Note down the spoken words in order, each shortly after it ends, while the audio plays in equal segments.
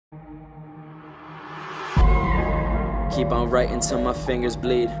Keep on writing till my fingers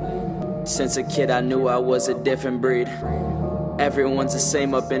bleed. Since a kid I knew I was a different breed. Everyone's the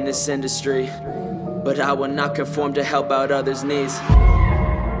same up in this industry, but I will not conform to help out others' needs.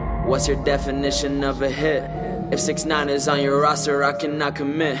 What's your definition of a hit? If 6ix9ine is on your roster, I cannot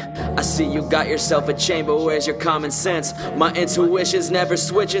commit. I see you got yourself a chain, but where's your common sense? My intuition's never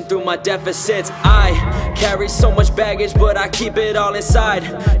switching through my deficits. I carry so much baggage, but I keep it all inside.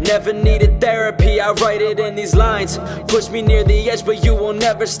 Never needed therapy, I write it in these lines. Push me near the edge, but you will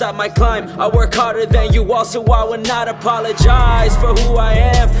never stop my climb. I work harder than you all, so I will not apologize for who I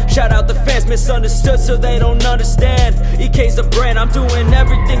am. Shout out the fans, misunderstood so they don't understand. EK's the brand, I'm doing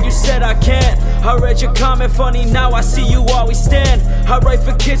everything you said I can't. I read your comment, funny, now I see you always stand. I write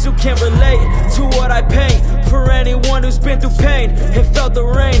for kids who can't relate to what I paint. For anyone who's been through pain and felt the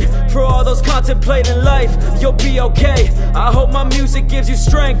rain. For all those contemplating life, you'll be okay. I hope my music gives you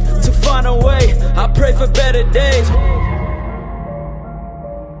strength to find a way. I pray for better days.